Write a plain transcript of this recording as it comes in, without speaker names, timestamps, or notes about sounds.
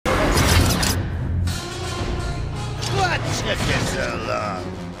took you so long?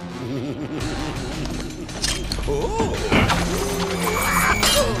 Oh.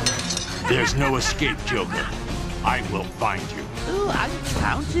 There's no escape, Joker. I will find you. Oh, I'm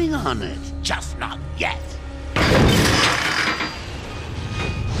counting on it. Just not yet.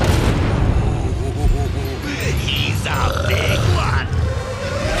 He's a big one.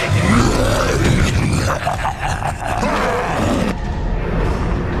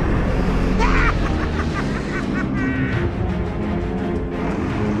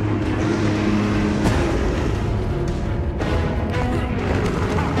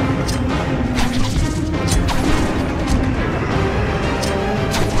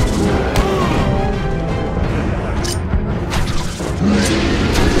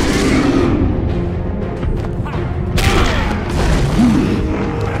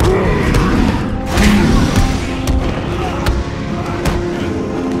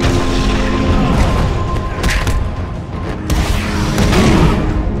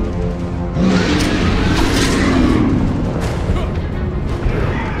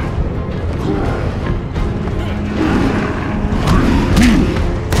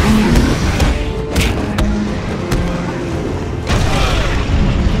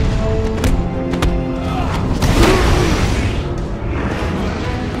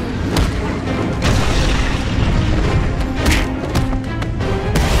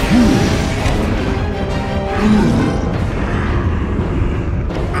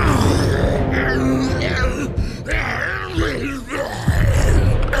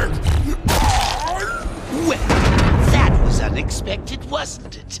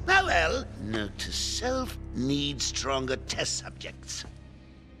 Wasn't it? Oh well, note to self, need stronger test subjects.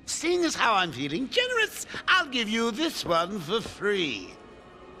 Seeing as how I'm feeling generous, I'll give you this one for free.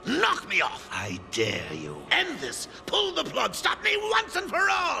 Knock me off, I dare you. End this, pull the plug, stop me once and for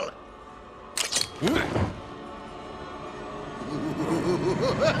all!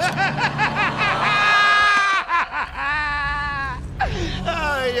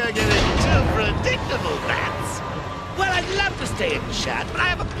 Oh, you're getting too predictable, Bats. Well, I'd love to stay and chat, but I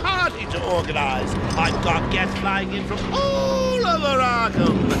have a party to organize. I've got guests flying in from all over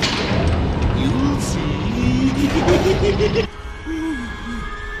Arkham. You'll see.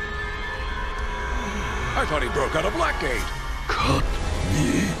 I thought he broke out of Blackgate. Cut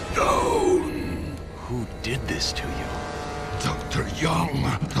me down. Who did this to you? Dr. Young,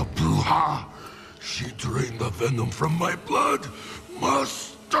 the Bruja. She drained the venom from my blood.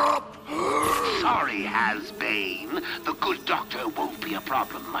 Must stop her. Sorry, Bane. The good doctor won't be a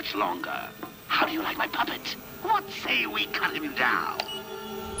problem much longer. How do you like my puppet? What say we cut him down?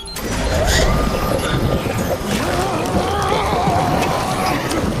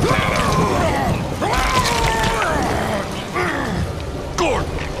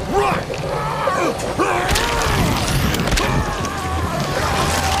 Gordon, run!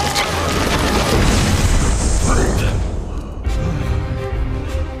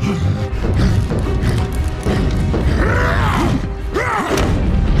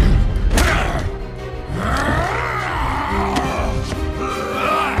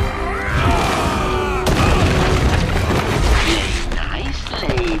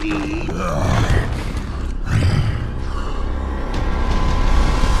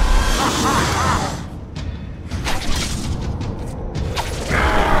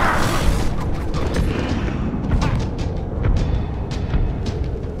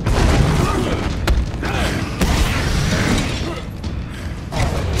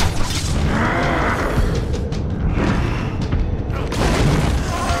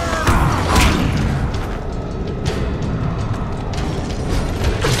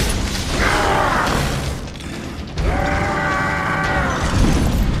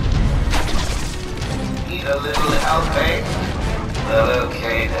 A little help, eh? Well,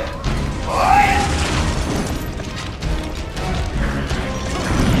 okay then. Boy!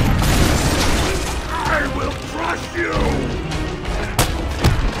 I will crush you!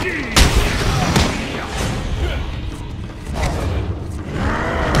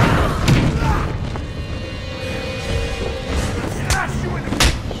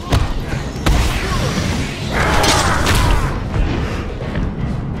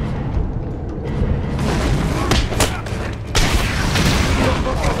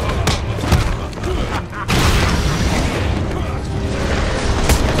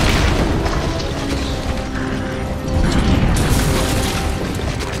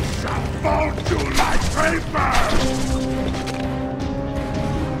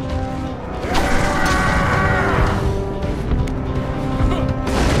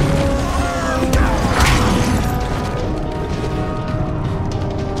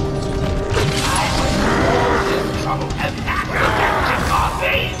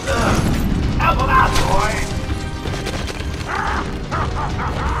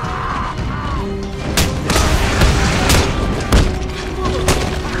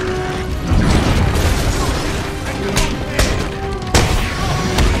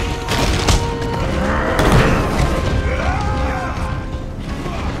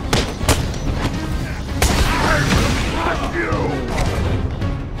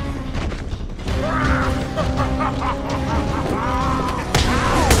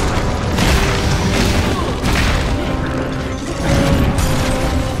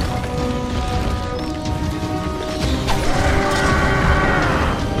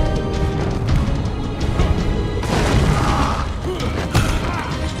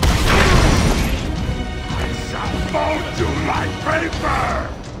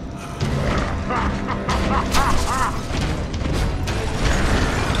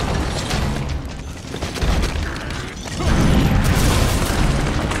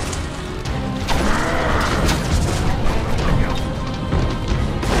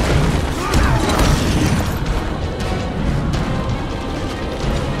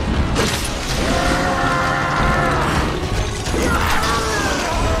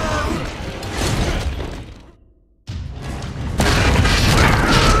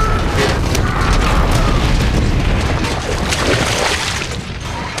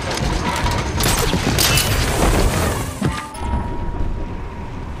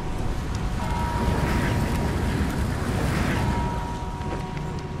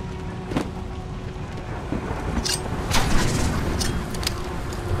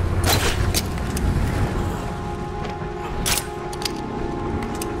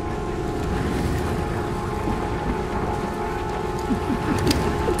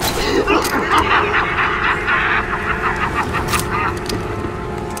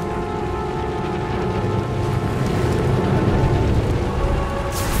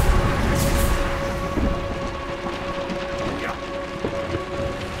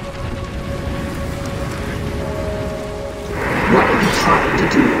 trying to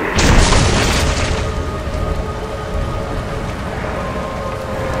do?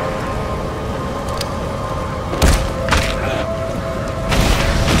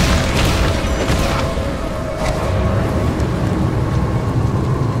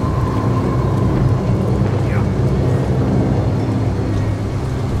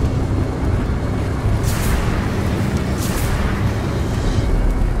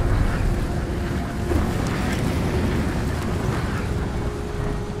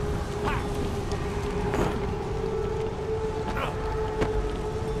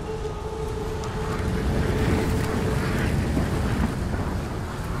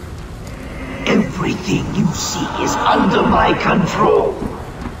 Everything you see is under my control.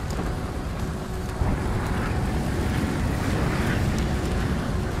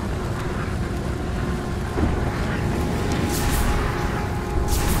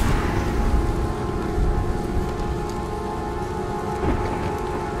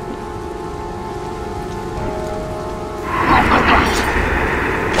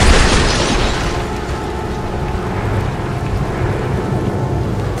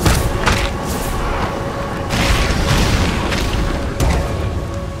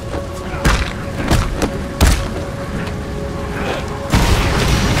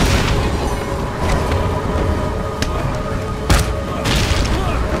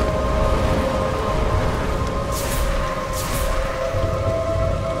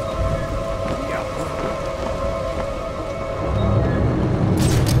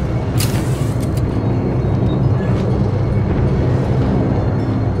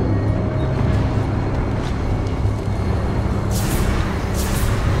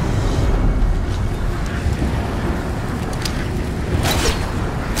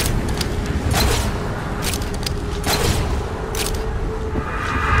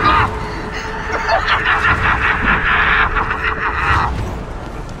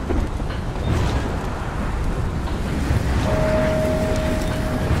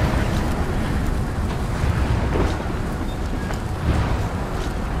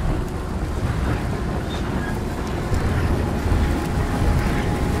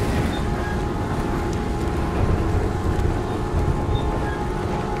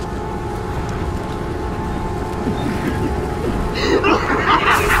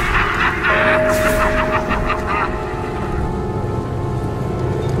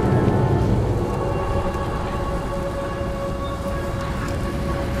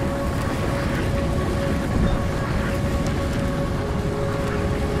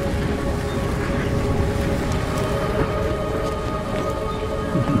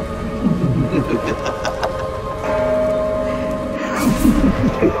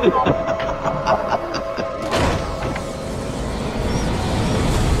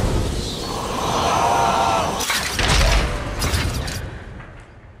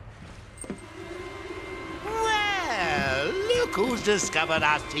 Who's discovered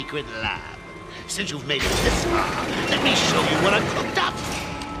our secret lab? Since you've made it this far, let me show you what I've cooked up.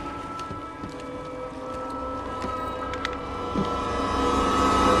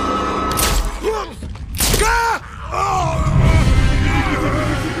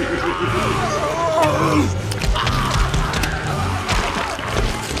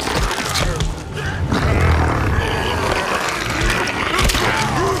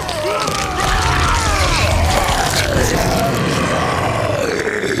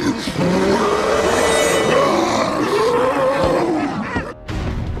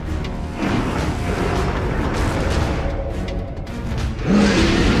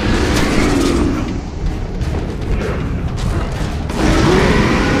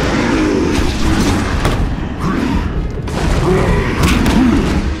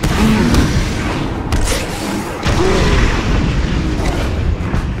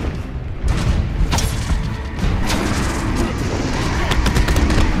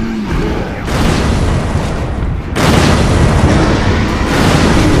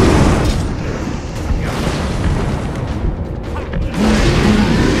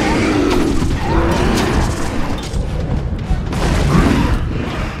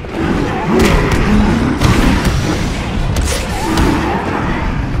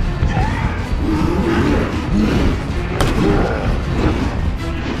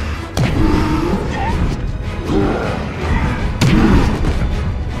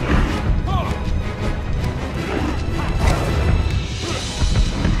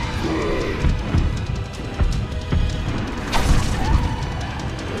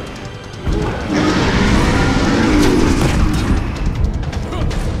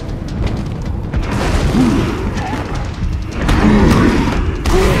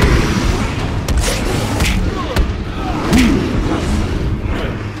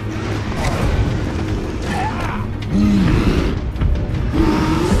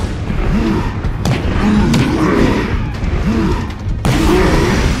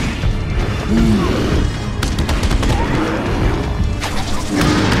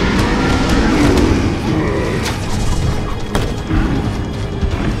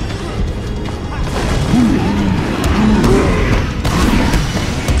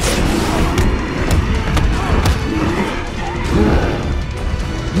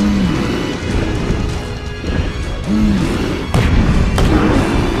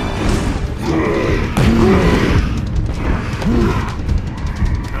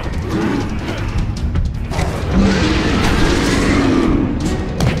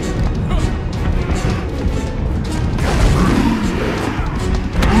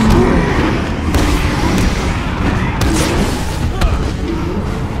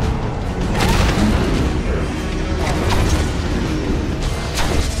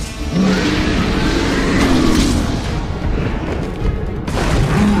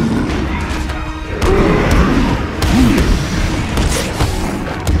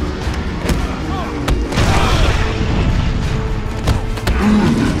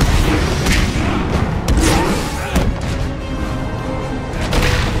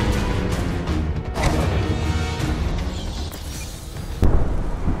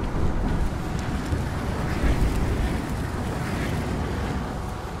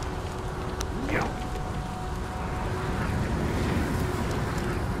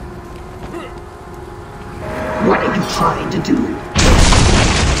 What are you trying to do?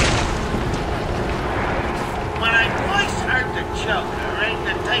 When I voice heard the Joker ready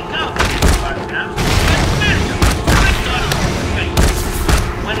to take over the Buckhouse, I thought it was fake.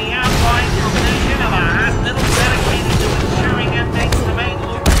 When he outlined his vision of a hospital dedicated to ensuring inmates remain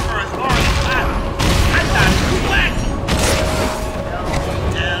lucid for as long as possible, I thought it was wacky. He held me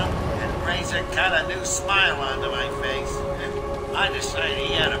down and raised a kind of new smile onto my face, and I decided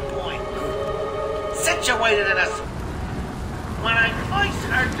he had a point. Situated in a... When I first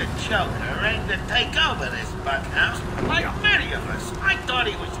heard the Joker aimed to take over this Buckhouse, like many of us, I thought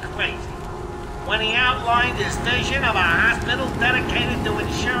he was crazy. When he outlined his vision of a hospital dedicated to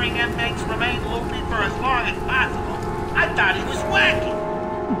ensuring inmates remain loopy for as long as possible, I thought he was wacky.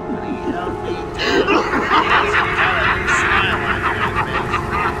 But he held me down, with a kind of new smile on my face.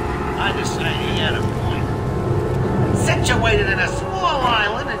 I decided he had a point. Situated in a small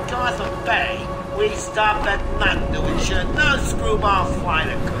island in Gotham Bay, we stopped at nothing to ensure no screwball flight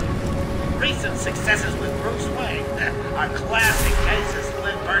occurred. Recent successes with Bruce Wayne, a classic case of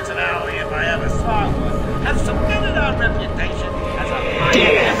split personality if I ever saw one, have cemented our reputation as a...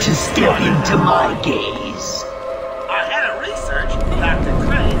 Dare to step into my gaze. Our head of research, Dr.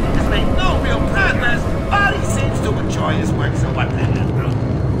 Crane, has made no real progress, but he seems to enjoy his work, so what the hell?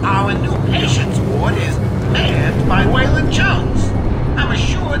 Our new patients ward is manned by Waylon Jones. I'm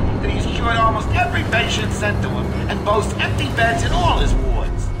assured that he's cured almost every patient sent to him and boasts empty beds in all his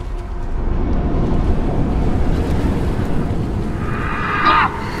wards.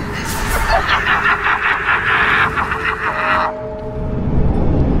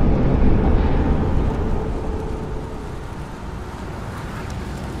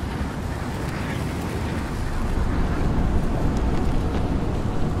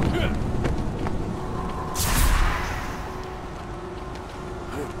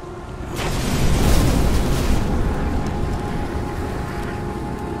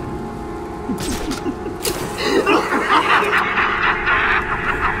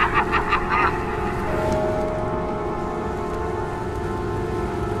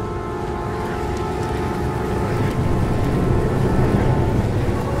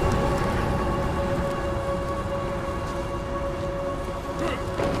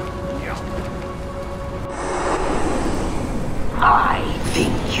 I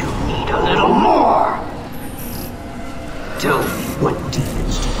think you need a little more. Tell me, what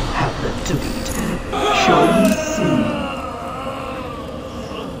demons do you have left to beat? Shall we see?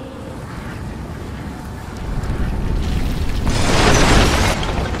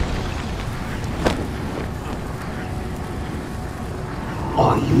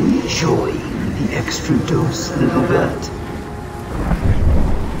 Are you enjoying the extra dose, little bat?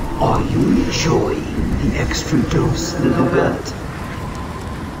 Are you enjoying the extra dose, little bat?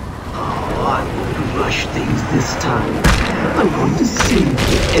 Oh, I won't rush things this time. I'm going to savor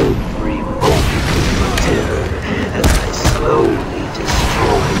every moment of your terror as I slowly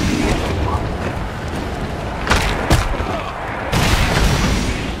destroy you.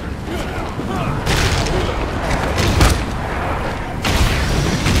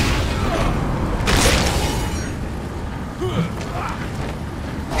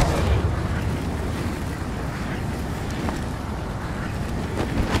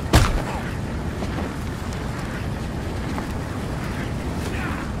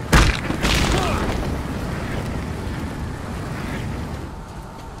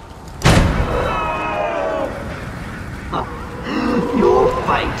 You're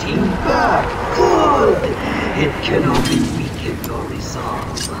fighting back. Good. It can only weaken your resolve.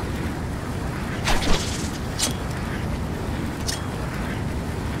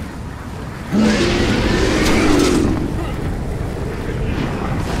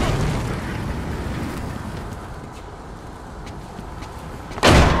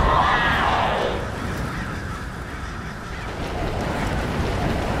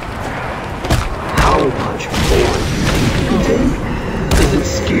 much more you can take? Does it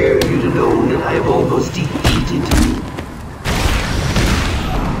scare you to know that I have almost defeated you?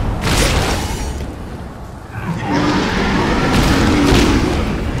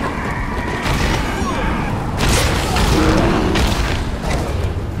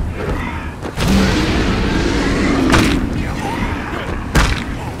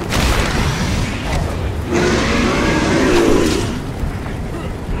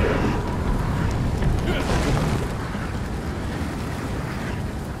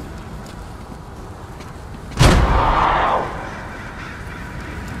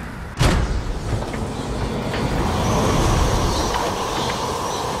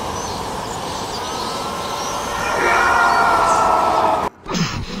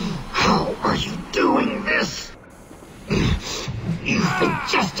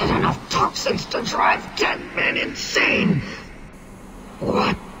 To drive 10 men insane.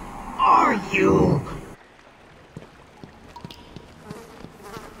 What are you?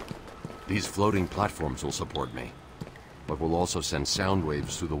 These floating platforms will support me, but will also send sound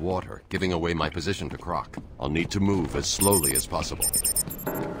waves through the water, giving away my position to Croc. I'll need to move as slowly as possible.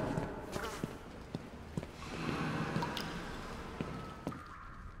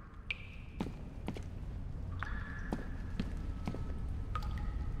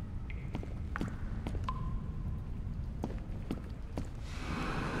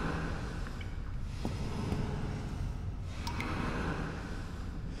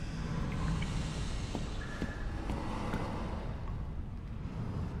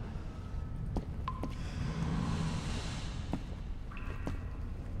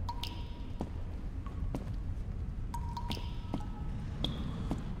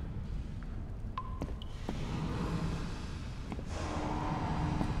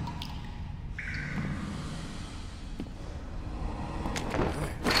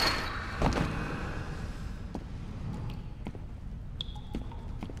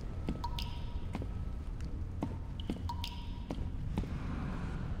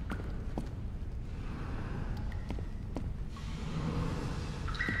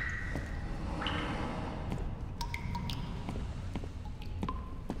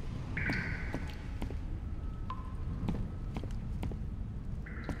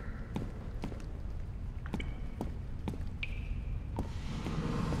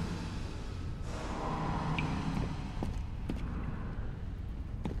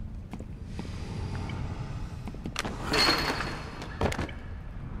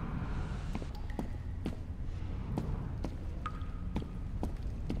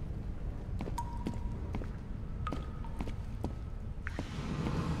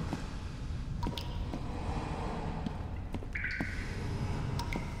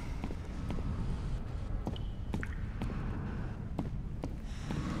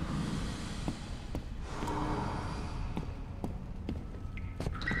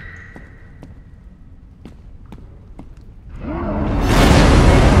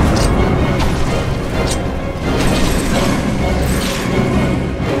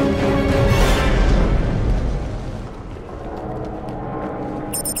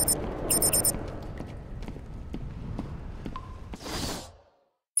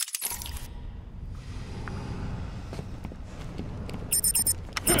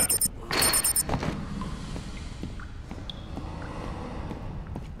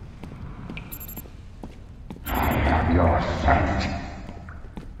 Your scent.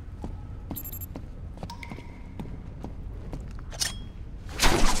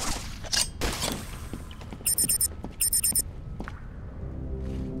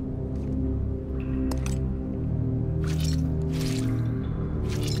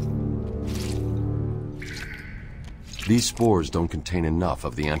 These spores don't contain enough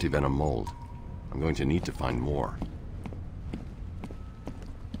of the antivenom mold. I'm going to need to find more.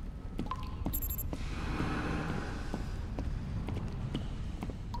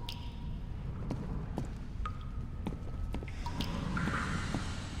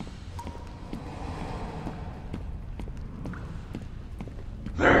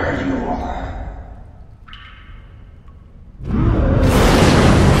 There you are.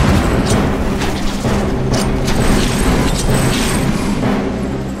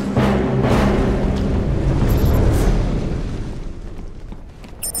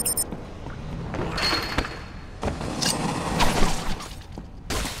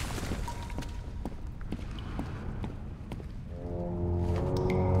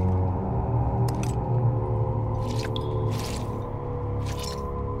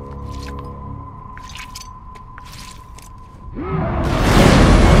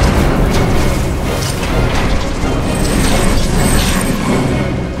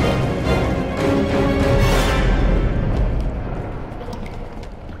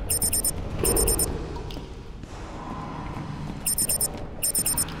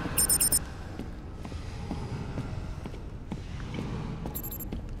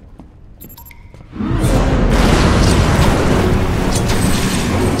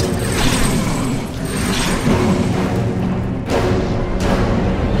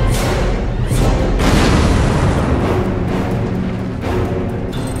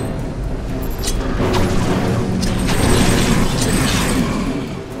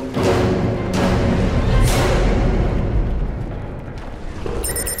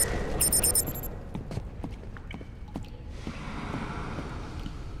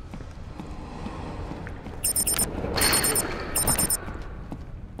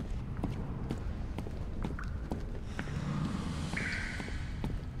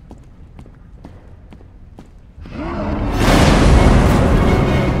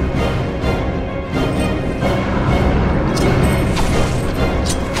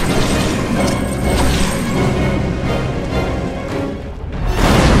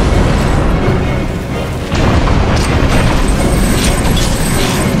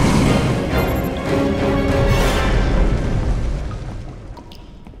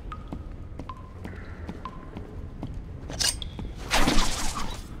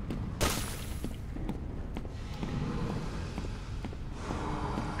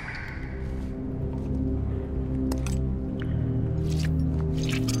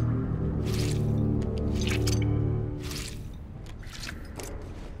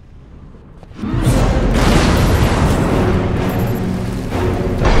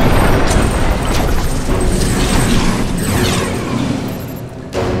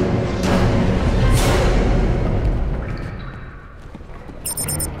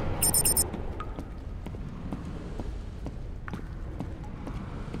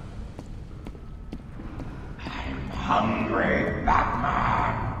 hungry, Batman.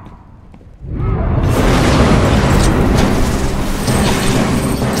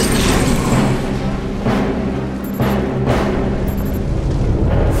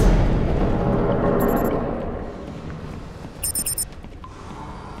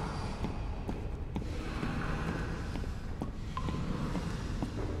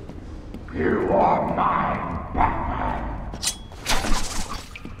 You are mine, Batman.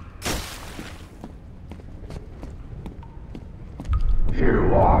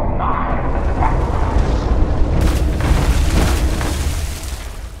 You are mine, Batman.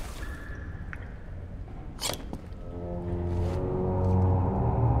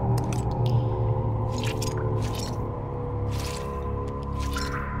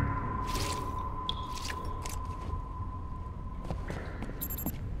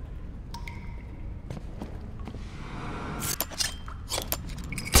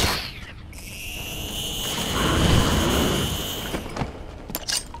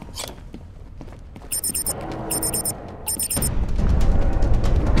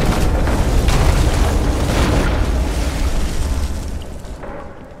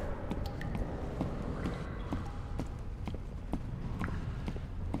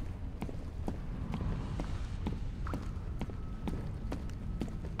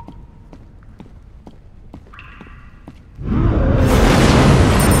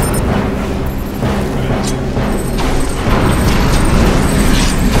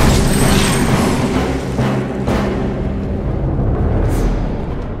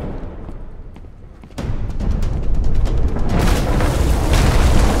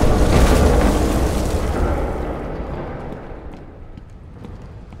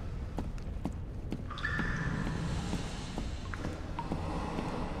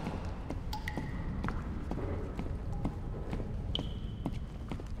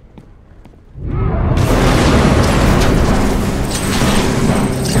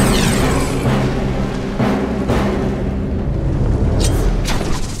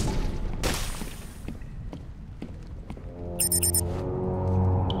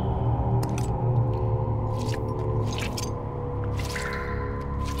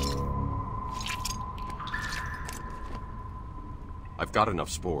 I've got enough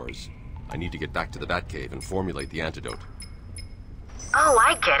spores. I need to get back to the Batcave and formulate the antidote. Oh,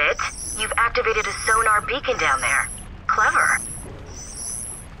 I get it. You've activated a sonar beacon down there. Clever.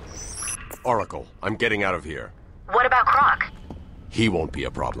 Oracle, I'm getting out of here. What about Croc? He won't be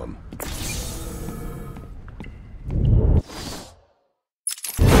a problem.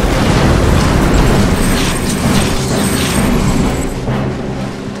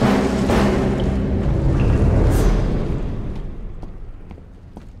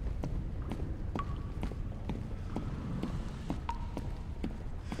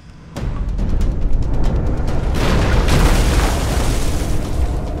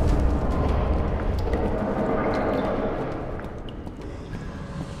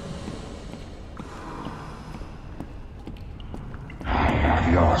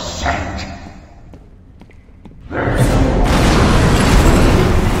 Your scent.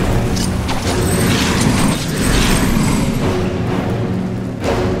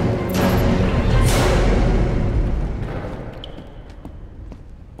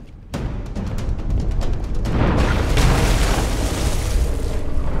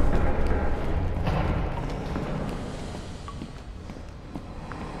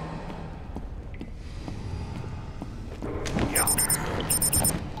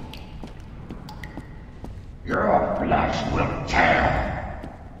 Your flesh will tear.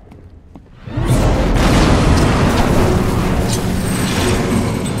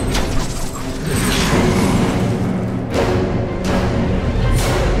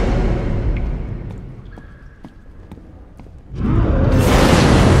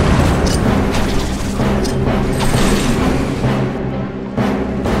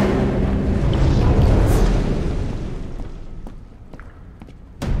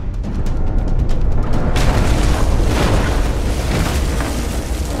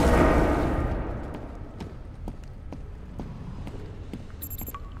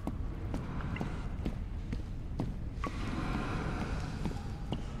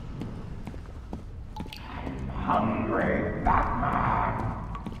 Hungry Batman.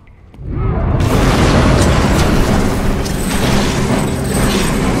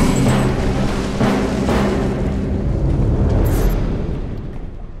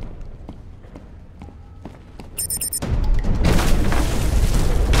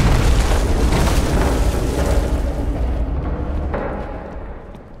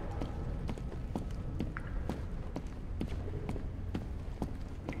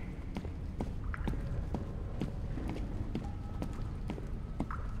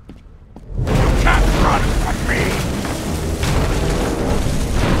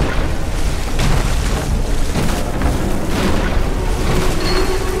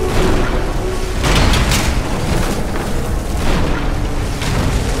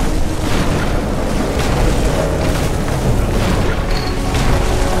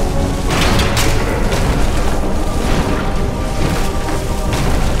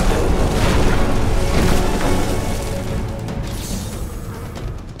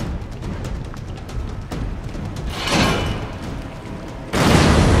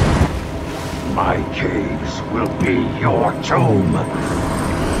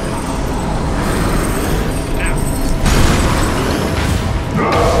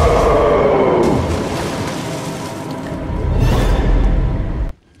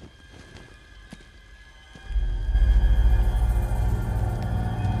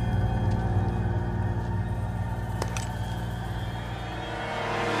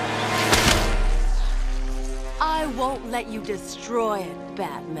 won't let you destroy it,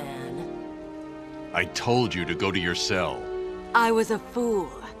 Batman. I told you to go to your cell. I was a fool.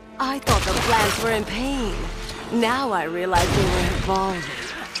 I thought the plants were in pain. Now I realize they were evolving,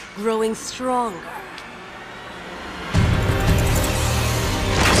 growing stronger.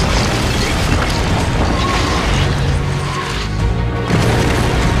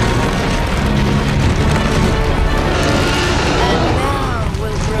 And now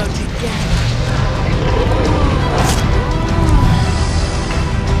we'll grow together.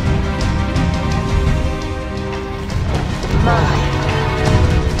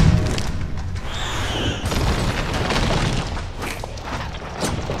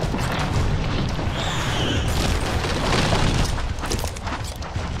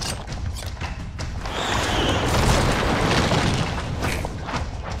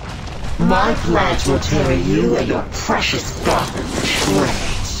 My plans will tear you and your precious Gotham to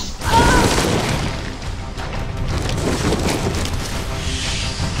shreds.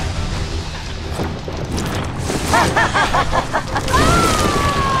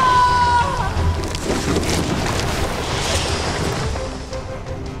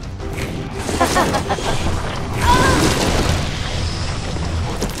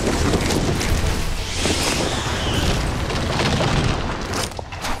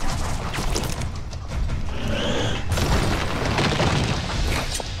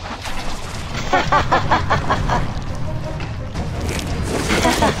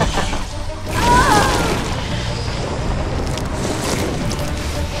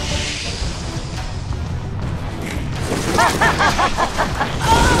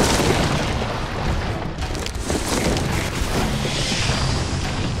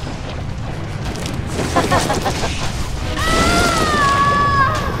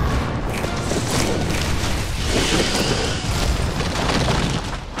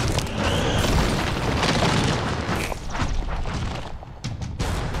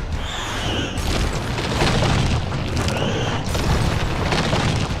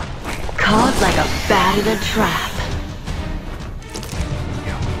 Caught like a bat in a trap.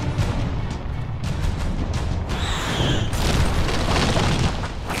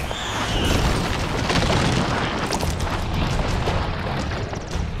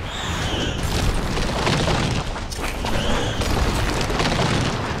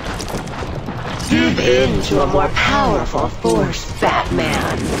 Give in to a more powerful force,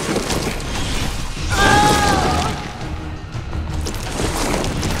 Batman.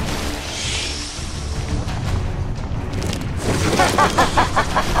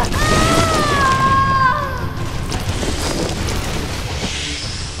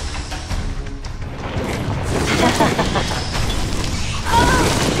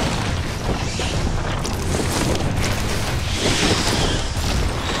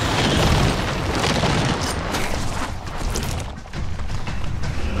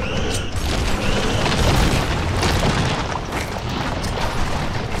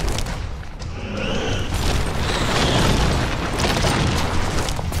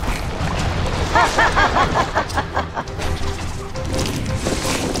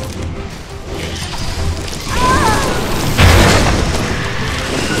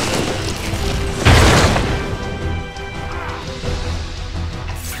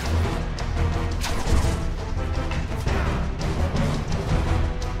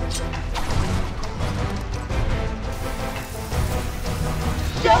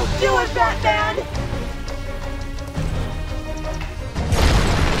 Don't do it, Batman!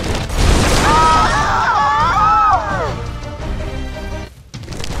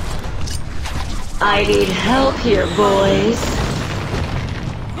 I need help here, boys.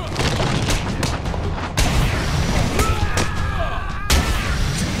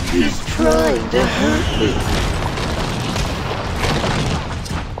 He's trying to hurt me.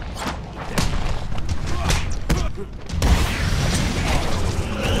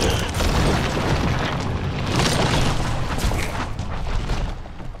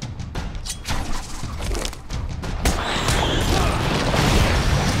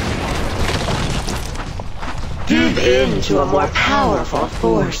 Give in to a more powerful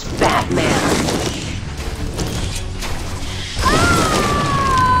force, Batman.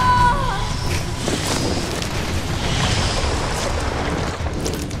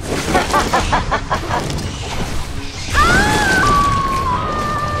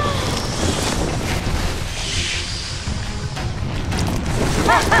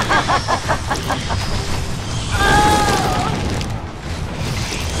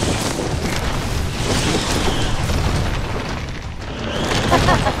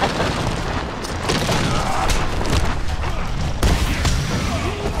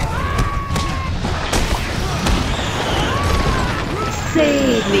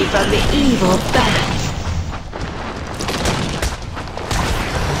 me from the evil bats.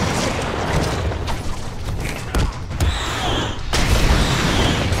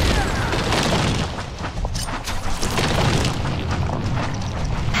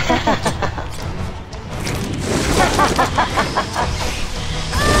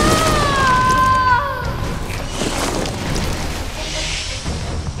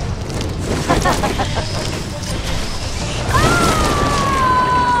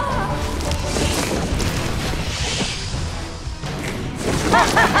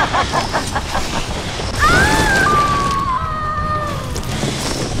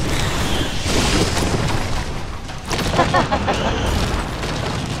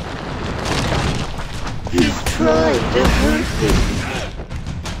 He's trying to hurt me.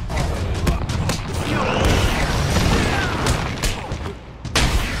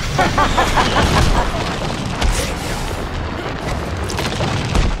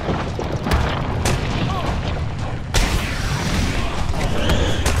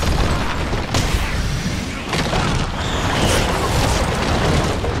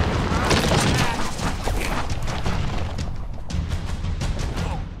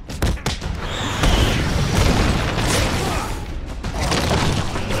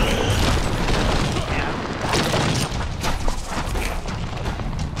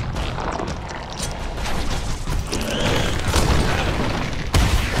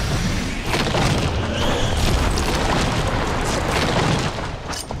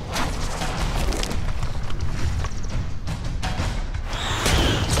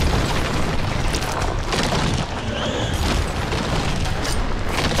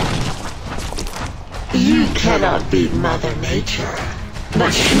 You cannot beat Mother Nature,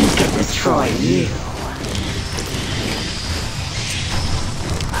 but she can destroy you.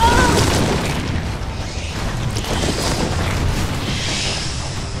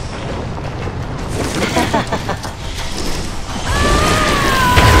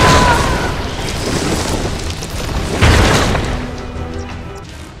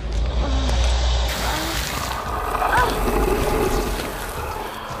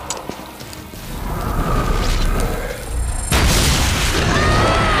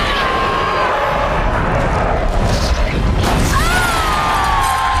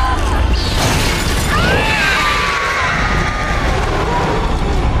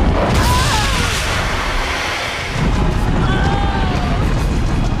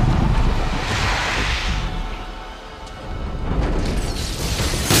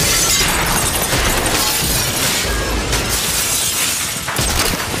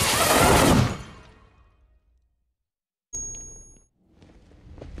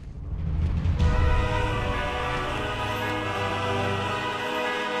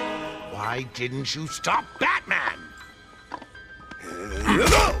 Why didn't you stop Batman?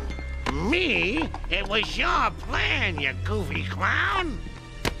 Me? It was your plan, you goofy clown.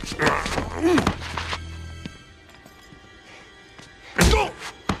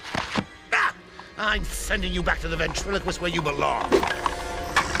 I'm sending you back to the ventriloquist where you belong.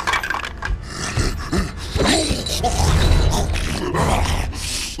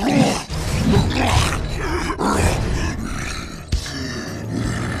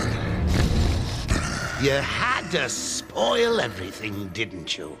 You had to spoil everything,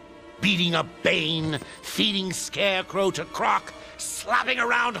 didn't you? Beating up Bane, feeding Scarecrow to Croc, slapping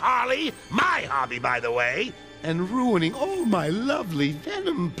around Harley, my hobby, by the way, and ruining all my lovely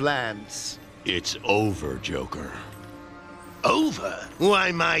venom plants. It's over, Joker. Over?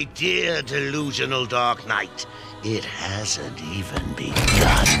 Why, my dear delusional Dark Knight, it hasn't even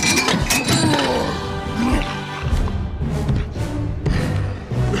begun.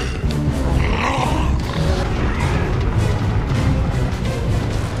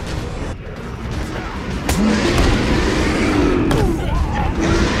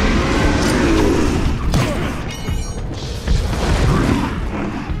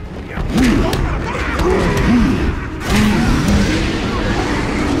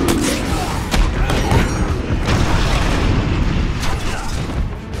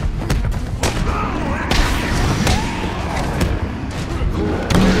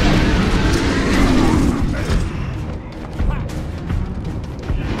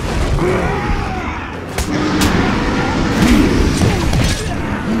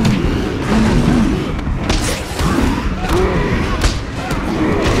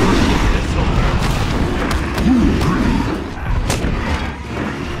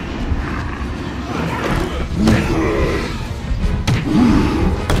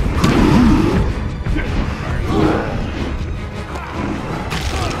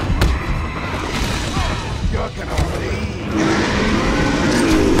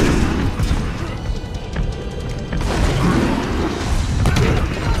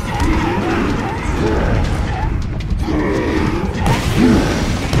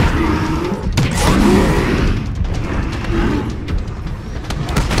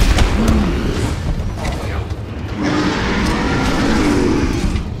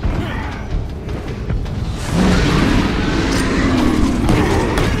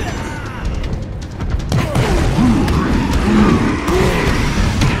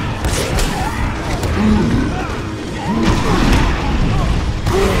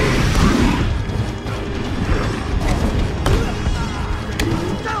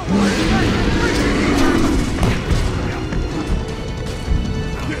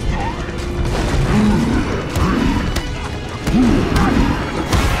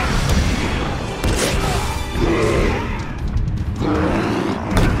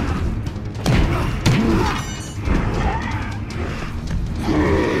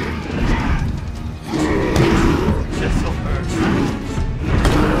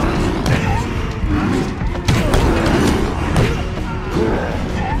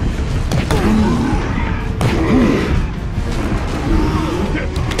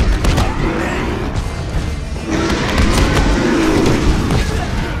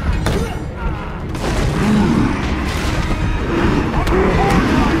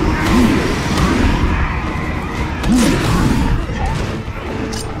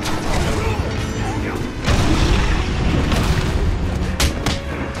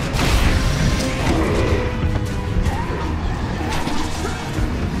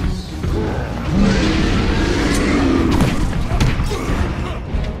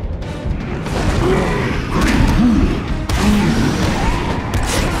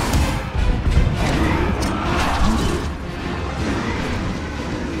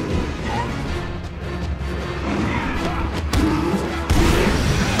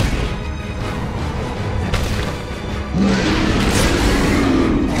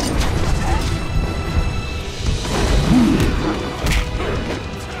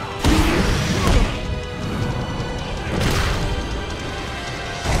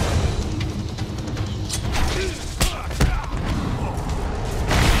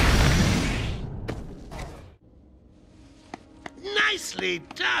 Nicely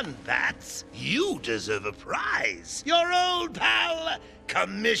done, Bats. You deserve a prize. Your old pal,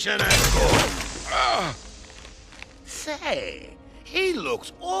 Commissioner Gordon. Say, he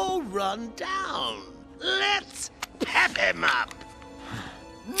looks all run down. Let's pep him up.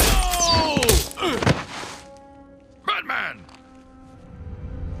 No! Batman!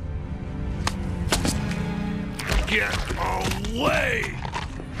 Get away!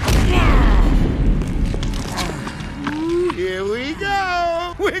 Here we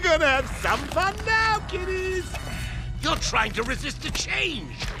go. We're gonna have some fun now, kiddies. You're trying to resist the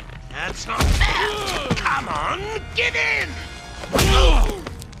change. That's not fair. Come on, give in.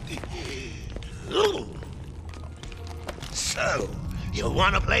 So, you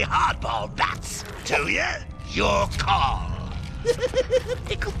want to play hardball, Bats, do you? Your call.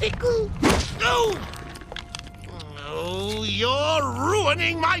 Pickle, pickle. No! Oh, you're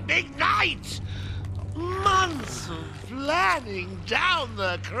ruining my big night! Months of planning down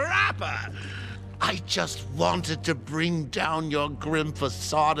the crapper. I just wanted to bring down your grim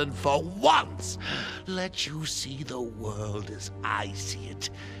facade and for once let you see the world as I see it,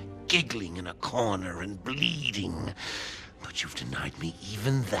 giggling in a corner and bleeding. But you've denied me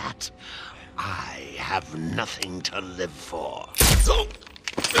even that. I have nothing to live for.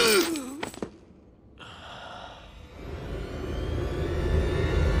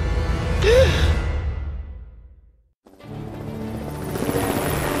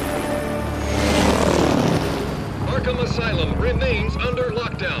 Arkham Asylum remains under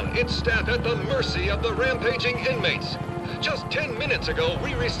lockdown, its staff at the mercy of the rampaging inmates. Just 10 minutes ago,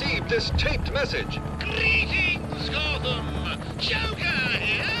 we received this taped message. Greetings, Gotham! Joker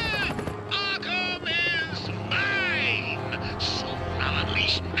here! Arkham is mine! Soon I'll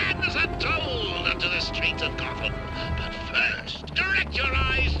unleash madness untold onto the streets of Gotham. But first, direct your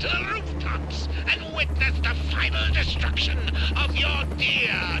eyes to the rooftops and witness the final destruction of your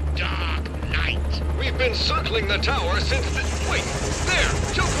dear Dark Knight. We've been circling the tower since the... Wait! There!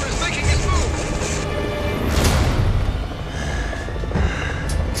 Joker is making his move!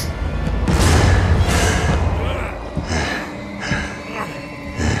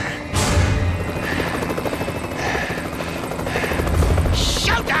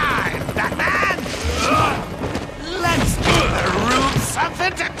 Showtime, Batman! Let's give the room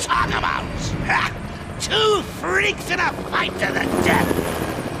something to talk about! Two freaks in a fight to the death!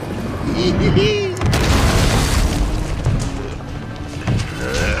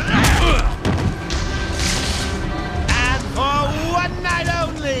 And for one night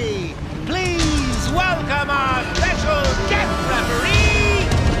only, please welcome our special guest referee,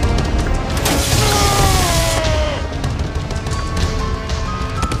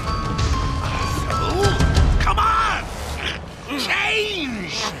 come on!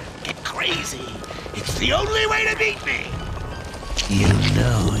 Change! Get crazy! It's the only way to beat me! You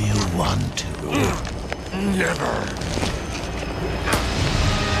know you want to. Never.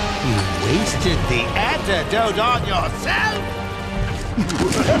 You wasted the antidote on yourself?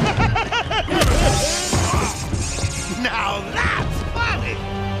 Now that's funny!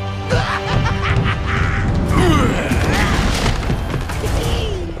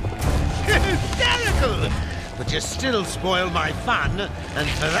 Hysterical! But you still spoil my fun, and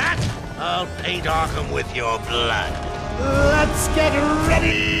for that, I'll paint Arkham with your blood. Let's get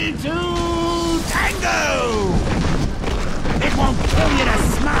ready to tango! It won't kill you to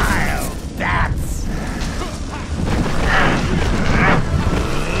smile, Bats!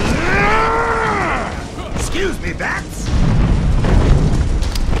 Excuse me, Bats!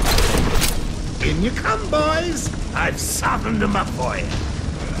 In you come, boys! I've softened them up for you.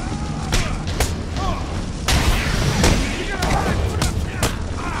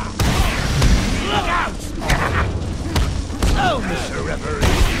 Look out! Oh, Mr. Referee,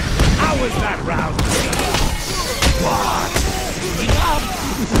 how was that round? What?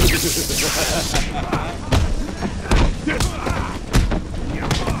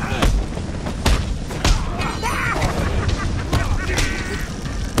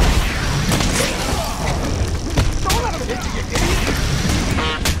 Don't let him hit you, you idiot!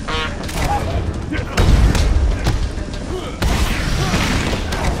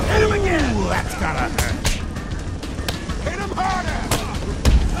 Hit him again! Ooh, that's gotta hurt. Hit him harder!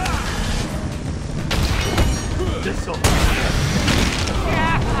 This'll hurt.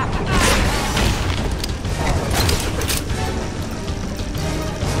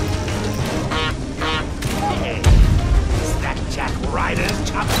 Hey, is that Jack Ryder's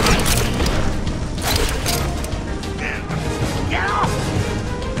top right? Get off!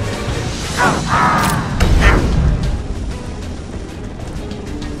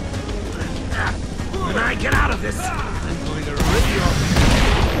 When I get out of this, I'm going to rip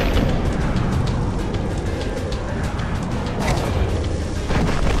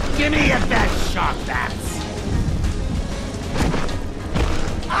Give me your best shot, Bats!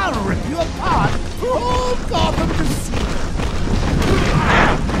 I'll rip you apart for all Gotham to see!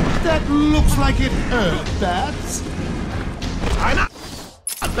 That looks like it hurt, Bats! I'm not...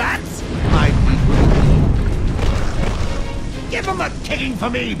 Bats might be good. Give him a kicking for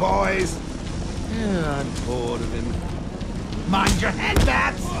me, boys! Yeah, I'm bored of him. Mind your head,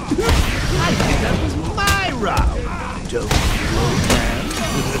 Bats! I think that was my round! Don't you, old man?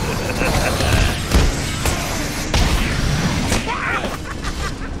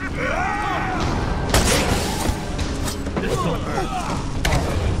 This'll hurt.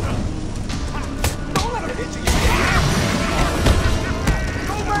 Don't let him hit you,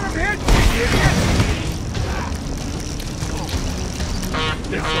 Don't let him hit you, idiot!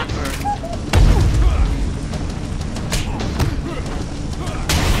 This'll hurt.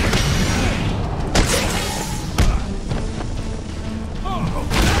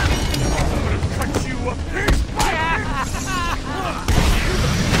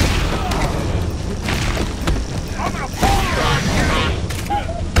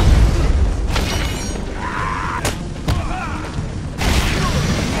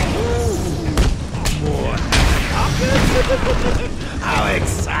 How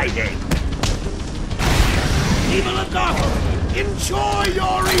exciting! People of Gotham, enjoy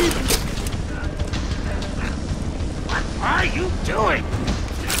your evening! What are you doing?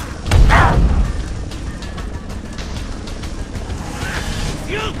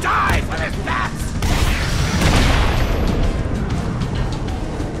 You'll die for this, Bats!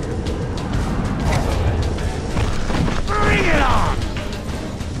 Bring it on!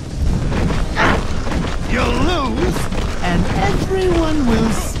 You'll lose, and everyone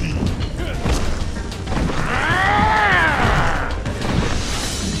will see.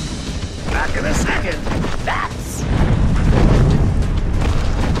 Back in a second, Bats!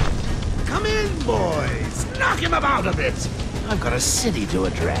 Come in, boys! Knock him about a bit! I've got a city to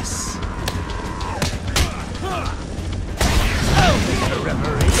address. Oh, Mr.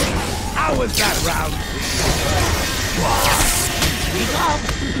 Referee, how was that round? Speak up!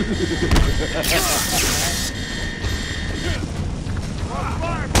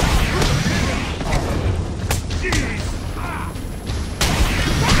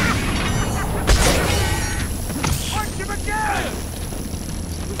 Punch him again!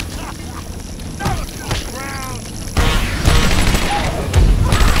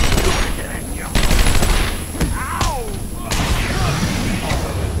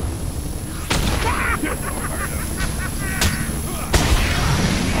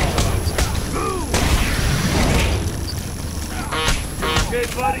 Okay,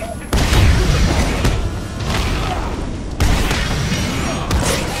 buddy.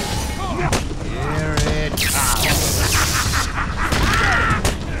 Here it comes.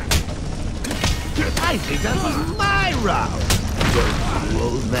 I think that was my round. Don't you,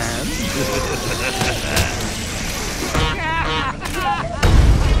 old man?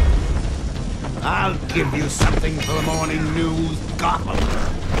 I'll give you something for the morning news, Gotham.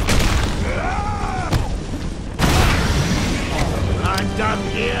 I'm done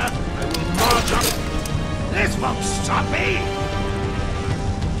here. I will march up. This won't stop me.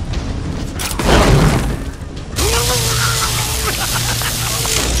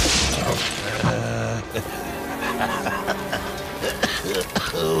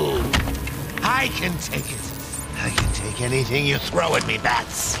 I can take it. I can take anything you throw at me,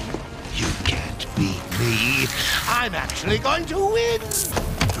 Bats. You can't beat me. I'm actually going to win.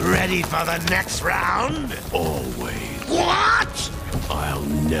 Ready for the next round? Always. What? I'll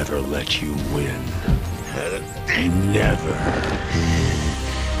never let you win. Never.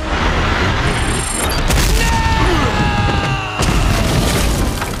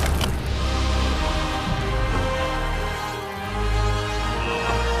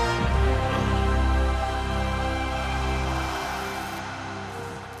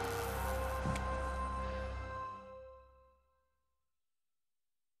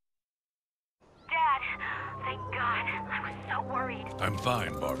 I'm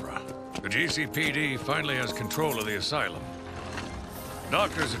fine, Barbara. The GCPD finally has control of the asylum.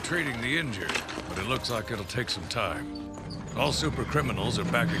 Doctors are treating the injured, but it looks like it'll take some time. All super criminals are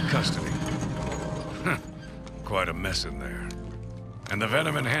back in custody. Quite a mess in there. And the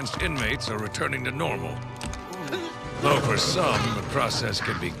venom-enhanced inmates are returning to normal. Though for some, the process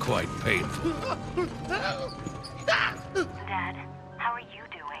can be quite painful. Dad, how are you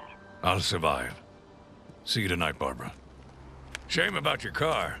doing? I'll survive. See you tonight, Barbara. Shame about your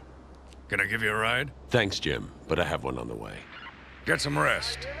car. Can I give you a ride? Thanks, Jim, but I have one on the way. Get some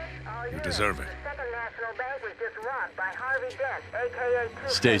rest. You deserve it.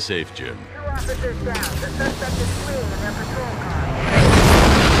 Stay safe, Jim. 2 officers down. The suspect is fleeing in their patrol car.